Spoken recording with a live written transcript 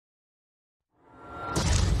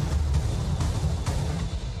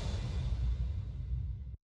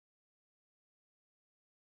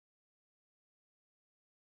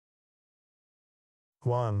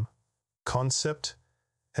1. Concept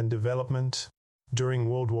and development. During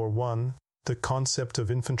World War I, the concept of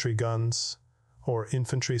infantry guns, or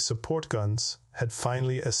infantry support guns, had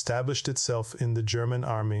finally established itself in the German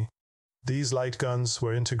army. These light guns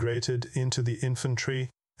were integrated into the infantry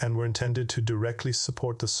and were intended to directly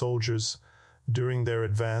support the soldiers during their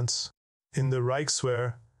advance. In the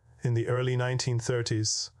Reichswehr, in the early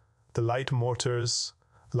 1930s, the light mortars,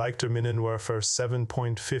 Leichter Minenwerfer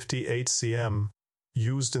 7.58 cm,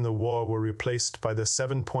 used in the war were replaced by the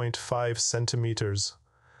 7.5 centimeters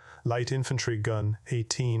light infantry gun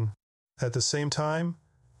 18. At the same time,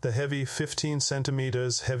 the heavy 15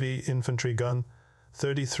 centimeters heavy infantry gun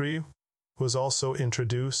 33 was also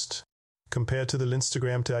introduced. Compared to the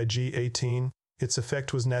Linstergramte IG-18, its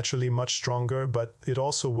effect was naturally much stronger, but it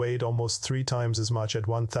also weighed almost 3 times as much at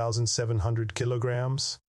 1,700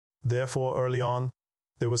 kilograms. Therefore, early on,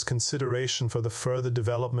 there was consideration for the further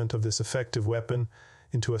development of this effective weapon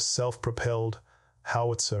into a self-propelled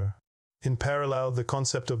howitzer. In parallel, the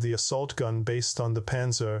concept of the assault gun based on the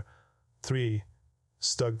Panzer III,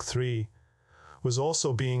 Stug-3, was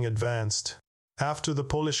also being advanced. After the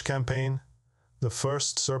Polish campaign, the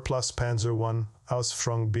first surplus Panzer I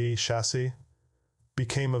Ausf B chassis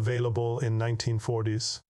became available in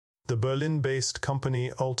 1940s. The Berlin-based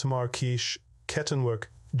company Ultimarkische Kettenwerk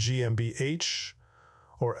GmbH,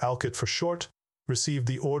 or Alkit for short, received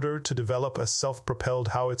the order to develop a self-propelled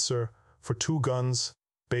howitzer for 2 guns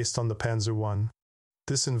based on the Panzer I.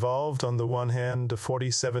 This involved, on the one hand, a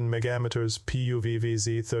 47 mm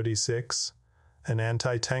PUVVZ 36, an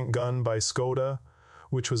anti-tank gun by Skoda,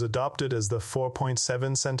 which was adopted as the 4.7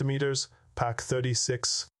 cm Pak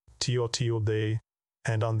 36 TOTOD,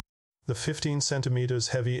 and on the 15 cm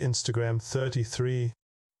heavy Instagram 33.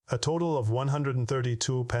 A total of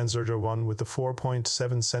 132 Panzer I with the 4.7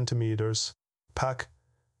 cm Pak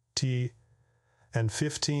T and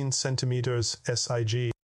 15 cm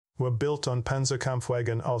SIG were built on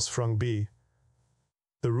Panzerkampfwagen Ausf B.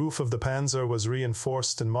 The roof of the Panzer was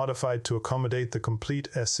reinforced and modified to accommodate the complete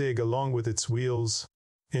SIG along with its wheels.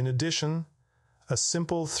 In addition, a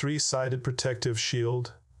simple 3-sided protective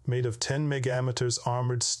shield made of 10 mm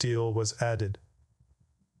armored steel was added.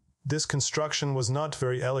 This construction was not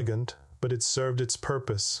very elegant, but it served its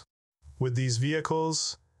purpose. With these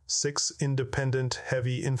vehicles, 6 independent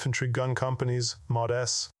heavy infantry gun companies, Mod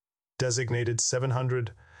S, designated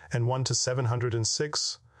 701 to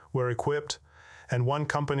 706, were equipped, and 1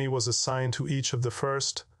 company was assigned to each of the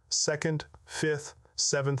 1st, 2nd, 5th,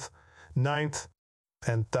 7th, 9th,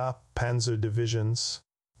 and the Panzer divisions.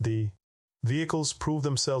 The vehicles proved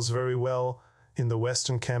themselves very well in the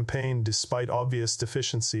Western campaign despite obvious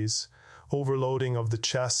deficiencies, overloading of the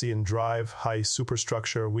chassis and drive, high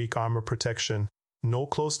superstructure, weak armor protection, no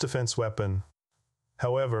close defense weapon.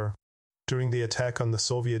 However, during the attack on the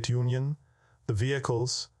Soviet Union, the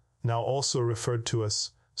vehicles, now also referred to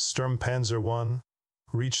as Sturmpanzer I,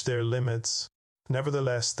 reached their limits.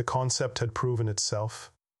 Nevertheless, the concept had proven itself,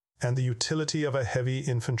 and the utility of a heavy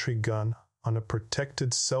infantry gun on a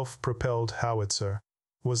protected self-propelled howitzer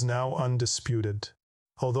was now undisputed.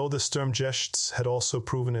 Although the Sturmgeschütz had also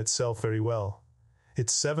proven itself very well,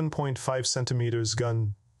 its 7.5 cm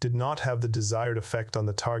gun did not have the desired effect on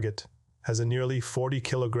the target, as a nearly 40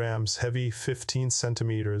 kilograms heavy 15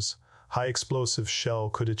 cm high explosive shell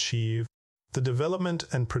could achieve. The development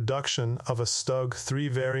and production of a Stug-3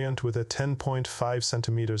 variant with a 10.5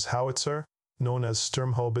 cm howitzer, known as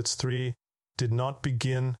Sturmhaubitze III, did not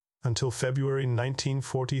begin until February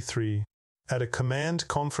 1943. At a command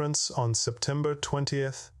conference on September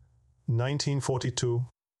 20th, 1942,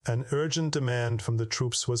 an urgent demand from the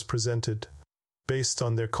troops was presented. Based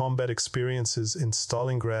on their combat experiences in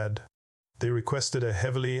Stalingrad, they requested a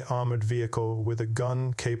heavily armored vehicle with a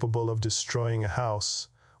gun capable of destroying a house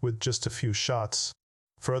with just a few shots.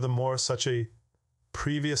 Furthermore, such a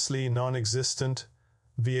previously non-existent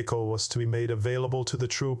vehicle was to be made available to the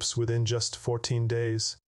troops within just 14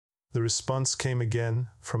 days. The response came again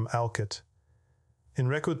from Alkit. In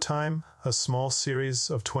record time, a small series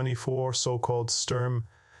of 24 so-called Sturm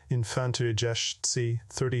Infanteriegeschütze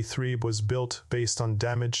 33 was built based on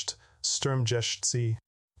damaged Sturmgeschütze.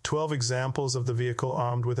 12 examples of the vehicle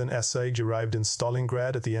armed with an SIG arrived in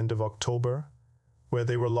Stalingrad at the end of October, where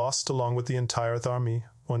they were lost along with the entire army.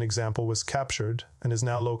 1 example was captured and is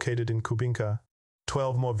now located in Kubinka.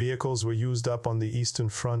 12 more vehicles were used up on the Eastern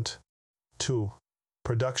Front. 2.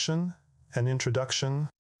 Production and introduction.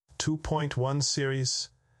 2.1 series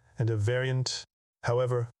and a variant.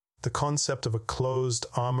 However, the concept of a closed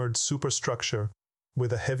armored superstructure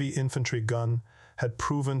with a heavy infantry gun had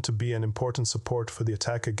proven to be an important support for the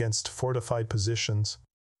attack against fortified positions.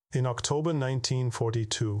 In October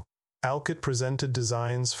 1942, Alcott presented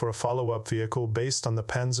designs for a follow-up vehicle based on the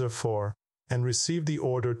Panzer IV and received the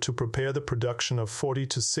order to prepare the production of 40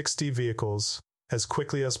 to 60 vehicles as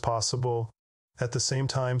quickly as possible. At the same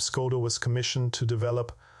time, Škoda was commissioned to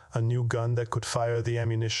develop a new gun that could fire the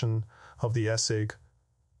ammunition of the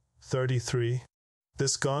Sd.Kfz.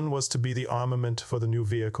 This gun was to be the armament for the new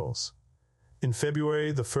vehicles. In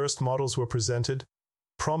February, the first models were presented,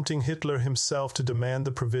 prompting Hitler himself to demand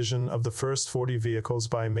the provision of the first 40 vehicles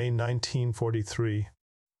by May 1943.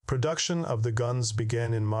 Production of the guns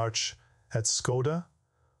began in March at Škoda,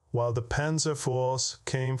 while the Panzer IV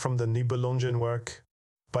came from the Nibelungenwerk.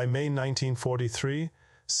 By May 1943,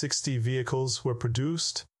 60 vehicles were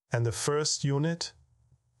produced, and the first unit,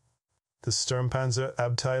 the Sturmpanzer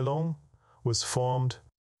Abteilung, was formed.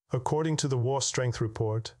 According to the War Strength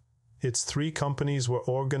Report, its 3 companies were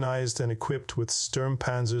organized and equipped with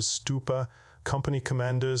Sturmpanzers Stupa, company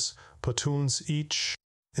commanders, platoons each.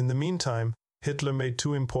 In the meantime, Hitler made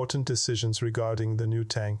 2 important decisions regarding the new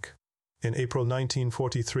tank. In April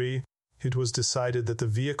 1943, it was decided that the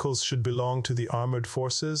vehicles should belong to the armored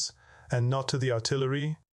forces and not to the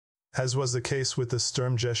artillery, as was the case with the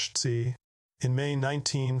Sturmgeschütze. In May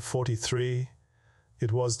 1943,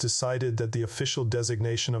 it was decided that the official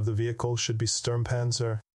designation of the vehicle should be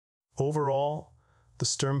Sturmpanzer. Overall, the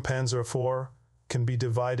Sturmpanzer IV can be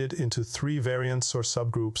divided into 3 variants or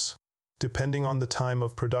subgroups, depending on the time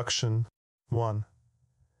of production. 1.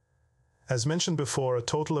 As mentioned before, a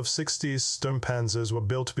total of 60 Sturmpanzers were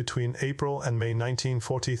built between April and May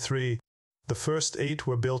 1943. The first 8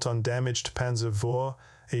 were built on damaged Panzer IV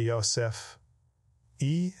Ausf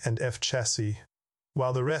E and F chassis,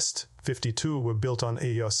 while the rest, 52, were built on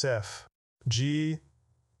Ausf G.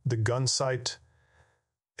 The gun sight,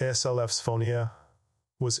 SLF's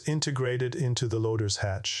was integrated into the loader's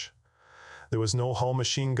hatch. There was no hull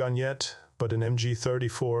machine gun yet, but an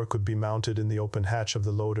MG-34 could be mounted in the open hatch of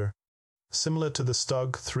the loader, similar to the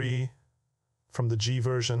Stug-3 from the G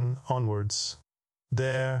version onwards.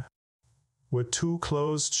 There were 2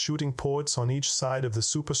 closed shooting ports on each side of the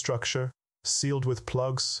superstructure, sealed with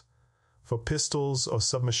plugs, for pistols or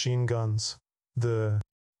submachine guns. The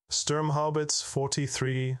Sturmhaubitze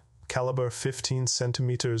 43 caliber 15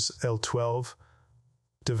 cm L12,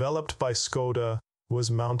 developed by Škoda, was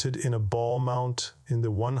mounted in a ball mount in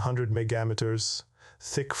the 100 mm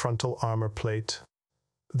thick frontal armor plate.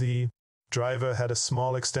 The driver had a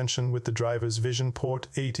small extension with the driver's vision port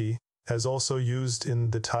 80, as also used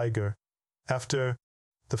in the Tiger. After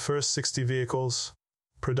the first 60 vehicles,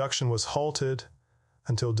 production was halted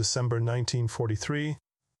until December 1943,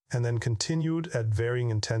 and then continued at varying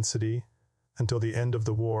intensity until the end of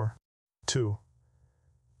the war. 2.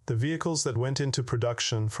 The vehicles that went into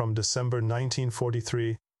production from December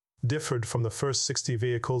 1943 differed from the first 60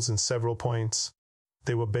 vehicles in several points.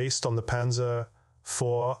 They were based on the Panzer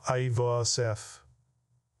IV Ausf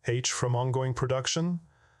H. From ongoing production,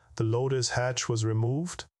 the loader's hatch was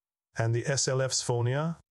removed, and the SLF's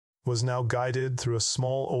was now guided through a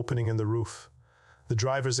small opening in the roof. The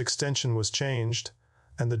driver's extension was changed,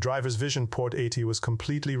 and the driver's vision port 80 was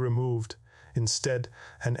completely removed. Instead,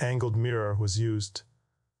 an angled mirror was used.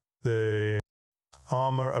 The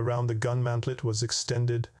armor around the gun mantlet was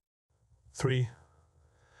extended. 3.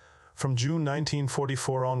 From June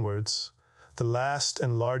 1944 onwards, the last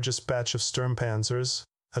and largest batch of Sturmpanzers,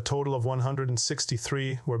 a total of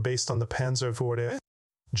 163, were based on the Panzer IV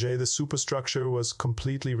J. The superstructure was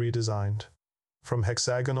completely redesigned, from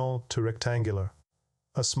hexagonal to rectangular.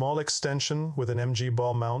 A small extension with an MG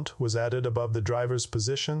ball mount was added above the driver's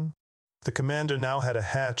position. The commander now had a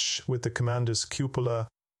hatch with the commander's cupola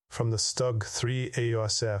from the Stug-3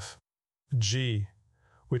 Ausf G,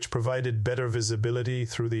 which provided better visibility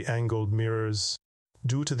through the angled mirrors.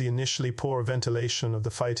 Due to the initially poor ventilation of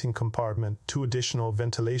the fighting compartment, 2 additional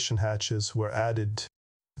ventilation hatches were added.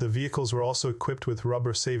 The vehicles were also equipped with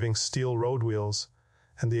rubber-saving steel road wheels,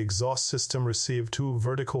 and the exhaust system received 2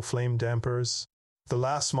 vertical flame dampers. The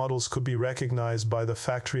last models could be recognized by the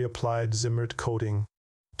factory-applied Zimmert coating.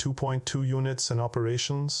 2.2 units in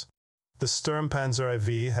operations. The Sturmpanzer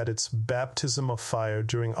IV had its baptism of fire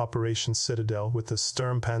during Operation Citadel with the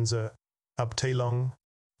Sturmpanzer Abteilung.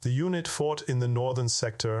 The unit fought in the northern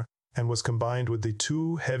sector and was combined with the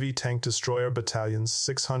 2 heavy tank destroyer battalions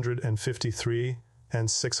 653 and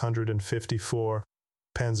 654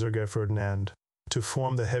 Panzergefährten to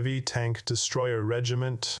form the heavy tank destroyer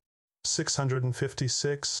regiment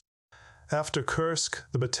 656. After Kursk,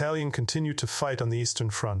 the battalion continued to fight on the Eastern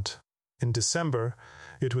Front. In December,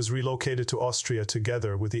 it was relocated to Austria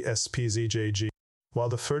together with the SPZJG, while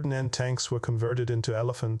the Ferdinand tanks were converted into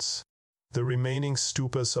elephants. The remaining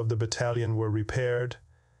stupas of the battalion were repaired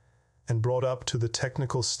and brought up to the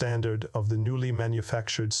technical standard of the newly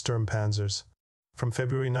manufactured Sturmpanzers. From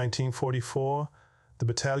February 1944, the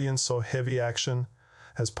battalion saw heavy action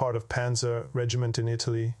as part of Panzer Regiment in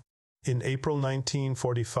Italy. In April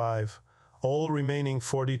 1945, all remaining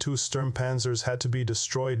 42 Sturmpanzers had to be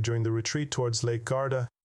destroyed during the retreat towards Lake Garda.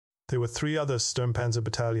 There were 3 other Sturmpanzer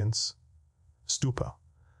battalions, Stupa,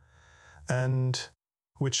 and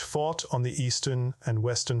which fought on the eastern and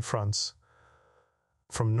western fronts.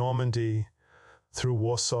 From Normandy through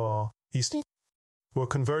Warsaw, East, were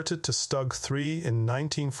converted to Stug 3 in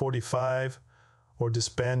 1945 or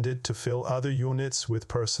disbanded to fill other units with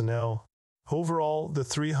personnel. Overall, the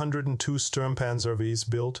 302 Sturmpanzer Vs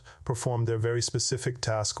built performed their very specific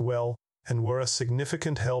task well and were a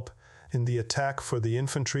significant help in the attack for the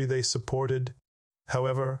infantry they supported.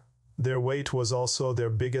 However, their weight was also their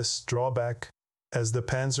biggest drawback, as the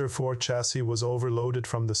Panzer IV chassis was overloaded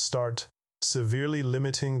from the start, severely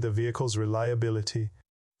limiting the vehicle's reliability.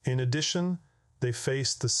 In addition, they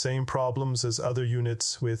faced the same problems as other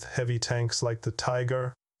units with heavy tanks like the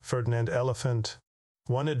Tiger, Ferdinand Elephant.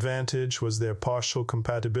 One advantage was their partial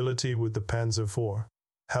compatibility with the Panzer IV.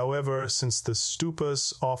 However, since the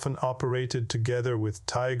Stupas often operated together with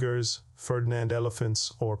Tigers, Ferdinand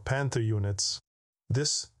Elephants, or Panther units,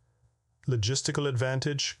 this logistical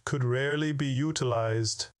advantage could rarely be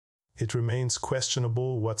utilized. It remains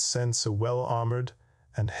questionable what sense a well-armored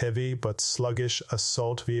and heavy but sluggish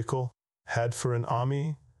assault vehicle had for an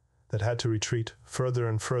army that had to retreat further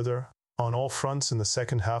and further on all fronts in the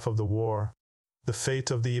second half of the war. The fate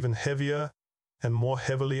of the even heavier and more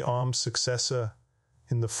heavily armed successor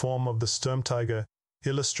in the form of the Sturmtiger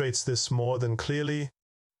illustrates this more than clearly.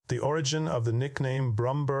 The origin of the nickname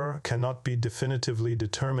Brummbär cannot be definitively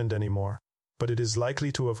determined anymore, but it is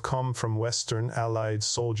likely to have come from Western Allied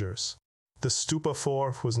soldiers. The Stupa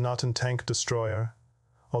 4 was not a tank destroyer,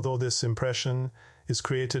 although this impression is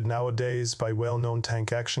created nowadays by well-known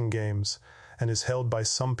tank action games and is held by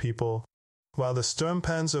some people. While the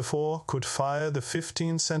Sturmpanzer IV could fire the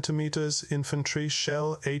 15 cm infantry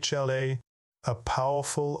shell HLA, a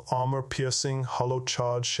powerful armor-piercing hollow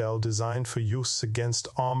charge shell designed for use against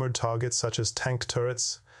armored targets such as tank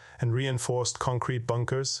turrets and reinforced concrete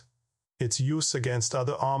bunkers, its use against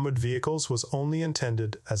other armored vehicles was only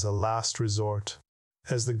intended as a last resort.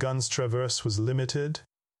 As the gun's traverse was limited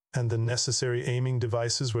and the necessary aiming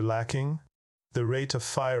devices were lacking, the rate of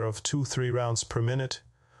fire of 2-3 rounds per minute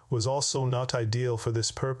was also not ideal for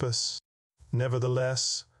this purpose.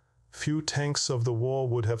 Nevertheless, few tanks of the war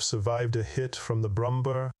would have survived a hit from the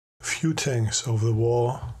Brummbär. Few tanks of the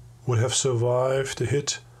war would have survived a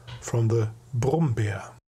hit from the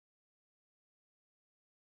Brummbär.